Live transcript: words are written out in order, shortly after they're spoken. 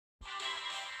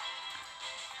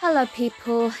Hello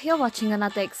people, you're watching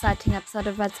another exciting episode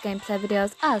of Red's gameplay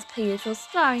videos as per usual,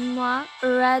 starring moi,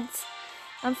 Reds.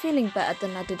 I'm feeling better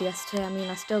than I did yesterday.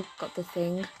 I still got the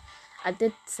thing. I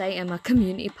did say in my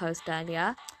community post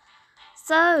earlier.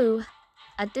 So,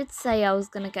 I did say I was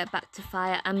going to get back to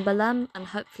Fire Emblem and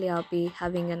hopefully I'll be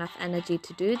having enough energy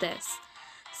to do this.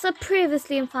 So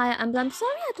previously in Fire Emblem,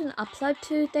 sorry I didn't upload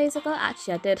 2 days ago.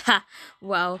 Actually I did.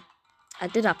 Well, I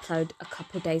did upload a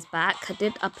couple days back. I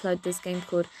did upload this game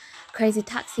called Crazy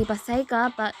Taxi by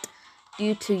Sega, but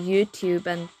due to YouTube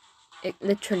and it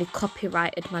literally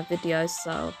copyrighted my videos,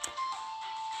 so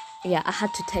yeah, I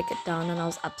had to take it down and I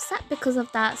was upset because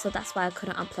of that, so that's why I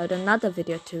couldn't upload another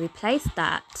video to replace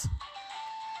that.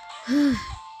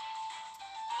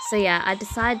 So yeah, I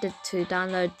decided to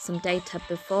download some data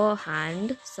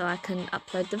beforehand so I can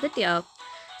upload the video.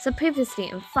 So previously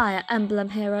in Fire Emblem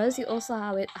Heroes, you also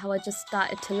how I just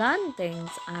started to learn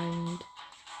things, and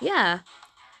yeah,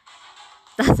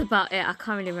 that's about it. I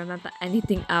can't really remember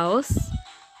anything else.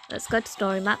 Let's go to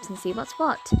story maps and see what's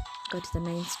what. Go to the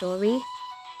main story.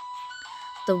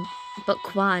 The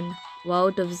book 1,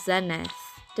 World of Zenith.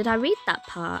 Did I read that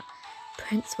part?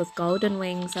 Prince with golden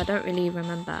wings. I don't really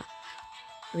remember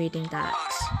reading that.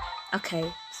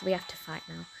 Okay, so we have to fight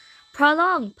now.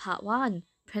 Prologue, part 1.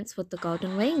 Prince with the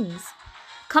golden wings.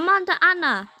 Commander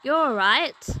Anna, you're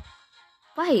alright?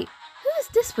 Wait, who is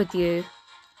this with you?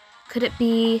 Could it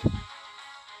be...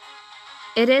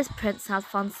 It is Prince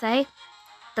Alphonse.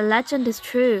 The legend is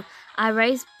true. I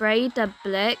raised Breda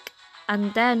Blick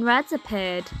and then Reds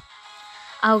appeared.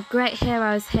 Our great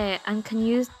hero is here and can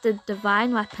use the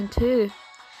divine weapon too.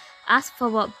 As for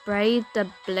what Breda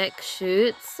Blick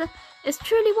shoots, it's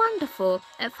truly wonderful.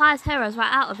 It fires heroes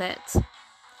right out of it.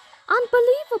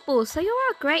 Unbelievable! So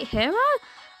you're a great hero?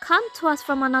 Come to us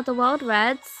from another world,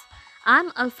 Reds.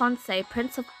 I'm Alphonse,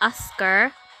 Prince of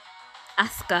Asker,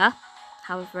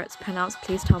 however it's pronounced,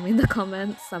 please tell me in the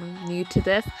comments, I'm new to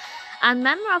this. And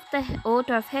member of the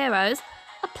Order of Heroes,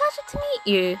 a pleasure to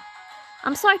meet you.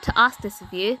 I'm sorry to ask this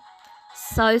of you,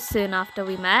 so soon after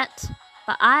we met,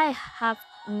 but I have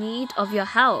need of your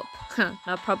help.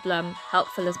 No problem,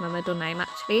 helpful is my middle name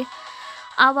actually.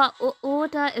 Our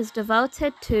order is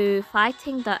devoted to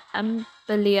fighting the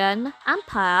Embellian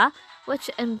Empire, which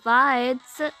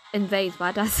invades,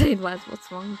 why did I say words, what's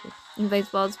wrong with it?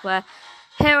 Invades worlds where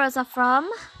heroes are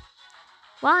from.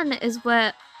 One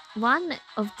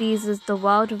of these is the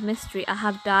world of mystery. I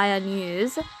have dire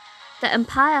news. The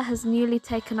Empire has newly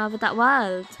taken over that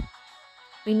world.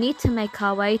 We need to make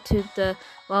our way to the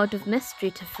world of mystery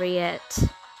to free it.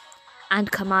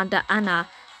 And Commander Anna,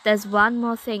 there's one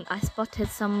more thing. I spotted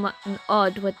someone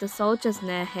odd with the soldiers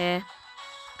near here.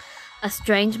 A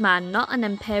strange man, not an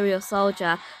imperial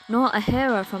soldier, nor a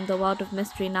hero from the world of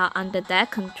mystery now under their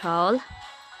control.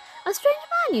 A strange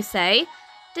man, you say?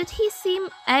 Did he seem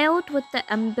ailed with the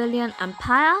Embellian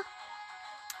Empire?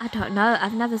 I don't know,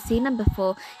 I've never seen him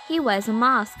before. He wears a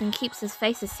mask and keeps his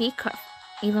face a secret,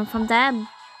 even from them.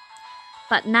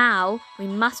 But now, we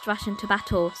must rush into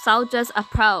battle. Soldiers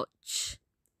approach.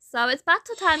 So it's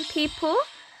battle time, people.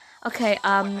 Okay,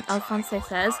 Alphonse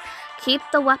says, keep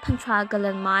the weapon triangle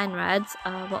in mind, Reds.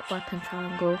 What weapon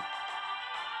triangle?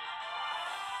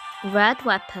 Red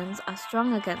weapons are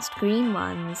strong against green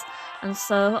ones, and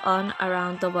so on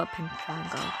around the weapon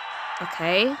triangle.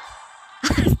 Okay.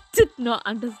 I did not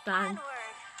understand.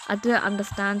 I didn't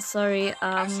understand, sorry.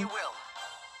 As you will.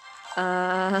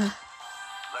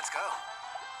 Let's go.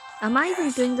 Am I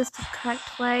even doing this the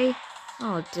correct way?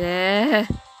 Oh dear.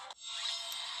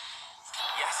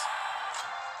 Yes.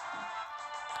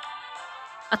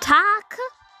 Attack!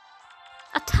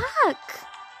 Attack!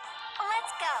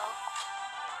 Let's go.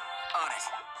 On it.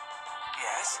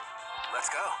 Yes. Let's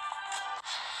go.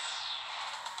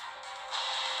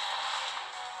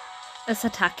 It's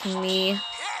attacking me.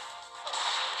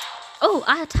 Oh,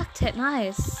 I attacked it.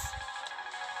 Nice.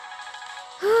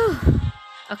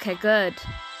 Okay, good.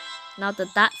 Now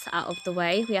that that's out of the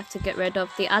way, we have to get rid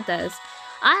of the others.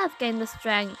 I have gained the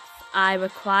strength I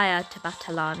require to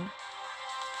battle on.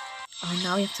 Oh,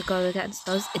 now we have to go against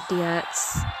those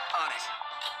idiots. On it.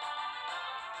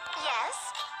 Yes.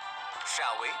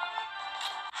 Shall we?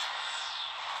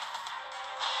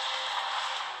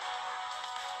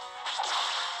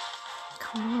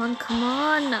 Come on, come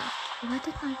on. Why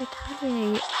did I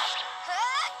retaliate?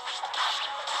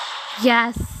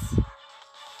 Yes.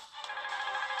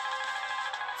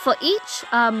 For each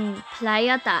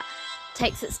player that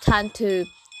takes its turn to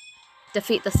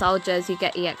defeat the soldiers, you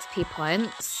get EXP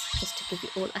points. Just to give you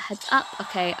all a heads up.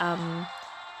 Okay,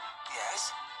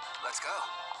 Yes. Let's go.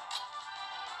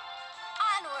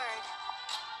 Onward.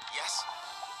 Yes.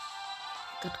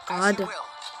 Good As you God. will.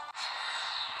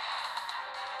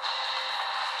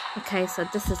 Okay, so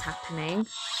this is happening.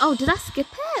 Oh, did I skip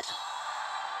it?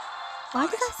 Why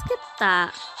did I skip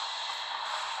that?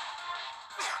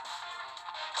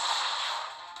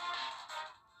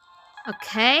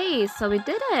 Okay, so we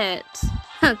did it.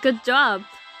 Good job.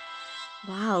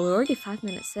 Wow, we're already 5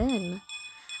 minutes in.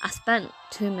 I spent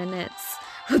 2 minutes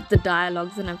with the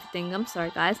dialogues and everything. I'm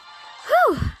sorry, guys.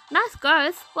 Whew, nice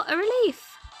growth. What a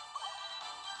relief.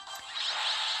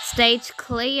 Stage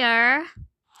clear.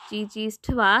 GG's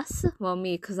to us. Well,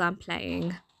 me, because I'm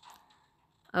playing.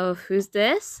 Oh, who's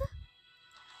this?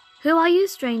 Who are you,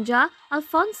 stranger?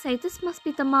 Alphonse, this must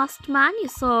be the masked man you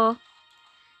saw.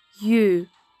 You,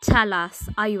 tell us,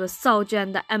 are you a soldier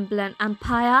in the Emblem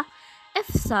Empire? If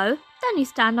so, then you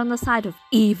stand on the side of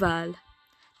evil.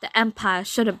 The Empire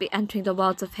shouldn't be entering the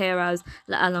worlds of heroes,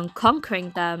 let alone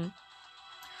conquering them.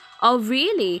 Oh,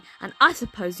 really? And I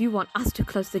suppose you want us to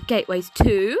close the gateways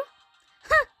too?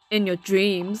 In your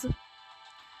dreams.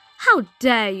 How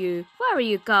dare you? Where are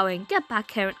you going? Get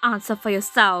back here and answer for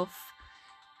yourself.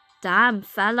 Damn,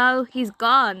 fellow, he's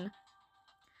gone.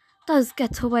 Those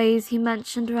getaways he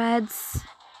mentioned, Reds.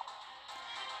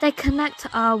 They connect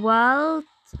our world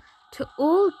to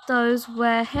all those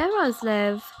where heroes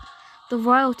live. The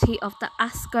royalty of the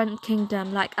Asgard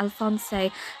kingdom, like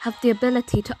Alphonse, have the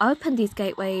ability to open these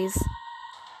gateways.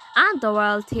 And the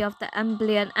royalty of the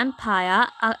Emblem Empire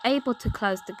are able to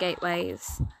close the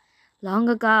gateways. Long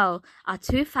ago, our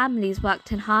two families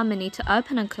worked in harmony to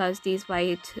open and close these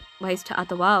ways to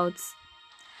other worlds.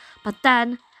 But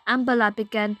then, Ambula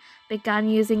began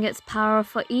using its power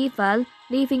for evil,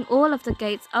 leaving all of the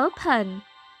gates open.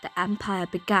 The Empire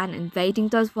began invading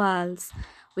those worlds.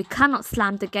 We cannot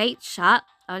slam the gates shut,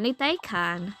 only they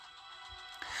can.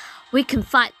 We can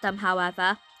fight them,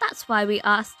 however. That's why we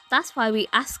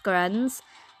Asgarans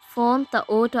formed the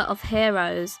Order of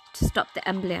Heroes to stop the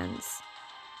emblems.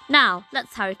 Now,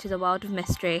 let's hurry to the world of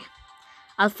mystery.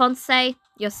 Alphonse,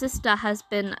 your sister has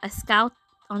been a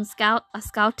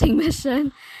scouting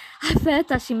mission. I've heard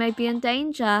that she may be in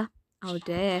danger. Oh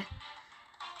dear.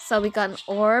 So we got an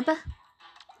orb.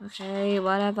 Okay,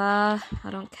 whatever.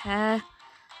 I don't care.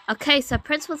 Okay, so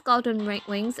Prince with Golden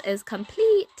Wings is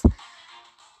complete.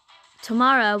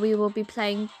 Tomorrow we will be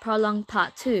playing Prolonged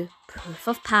Part 2, Proof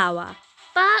of Power.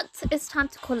 But it's time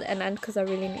to call it an end because I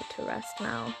really need to rest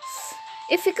now.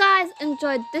 If you guys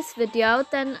enjoyed this video,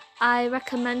 then I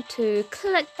recommend to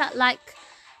click that like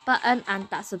button and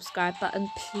that subscribe button,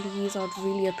 please. I'd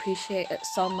really appreciate it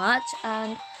so much.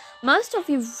 And most of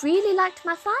you really liked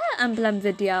my Fire Emblem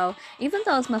video, even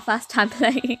though it's my first time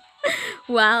playing.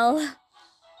 Well,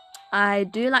 I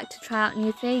do like to try out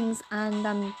new things, and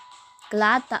I'm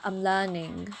glad that I'm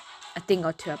learning a thing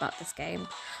or two about this game.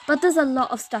 But there's a lot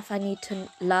of stuff I need to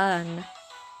learn.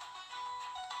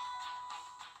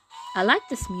 I like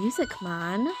this music,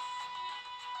 man.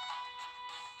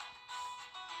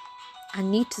 I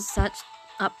need to search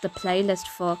up the playlist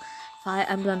for Fire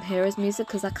Emblem Heroes music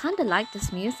because I kind of like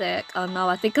this music. Oh no,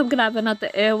 I think I'm gonna have another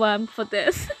earworm for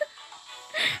this.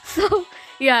 So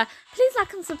yeah, please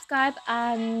like and subscribe,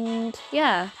 and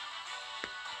yeah,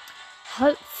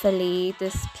 hopefully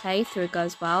this playthrough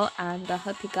goes well, and I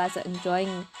hope you guys are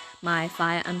enjoying my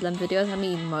Fire Emblem videos. I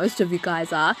mean, most of you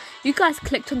guys are. You guys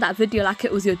clicked on that video like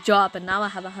it was your job, and now I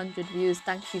have 100 views.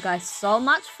 Thank you guys so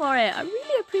much for it. I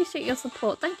really appreciate your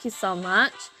support. Thank you so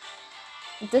much.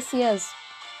 This year's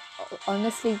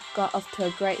honestly got off to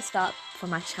a great start for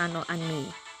my channel and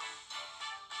me.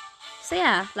 So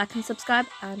yeah, like and subscribe,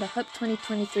 and I hope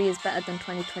 2023 is better than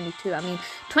 2022. I mean,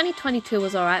 2022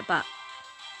 was alright, but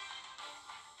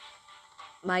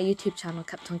my YouTube channel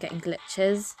kept on getting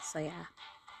glitches, so yeah.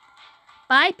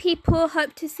 Bye people,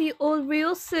 hope to see you all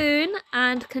real soon,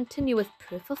 and continue with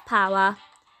Proof of Power.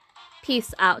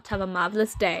 Peace out, have a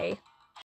marvellous day.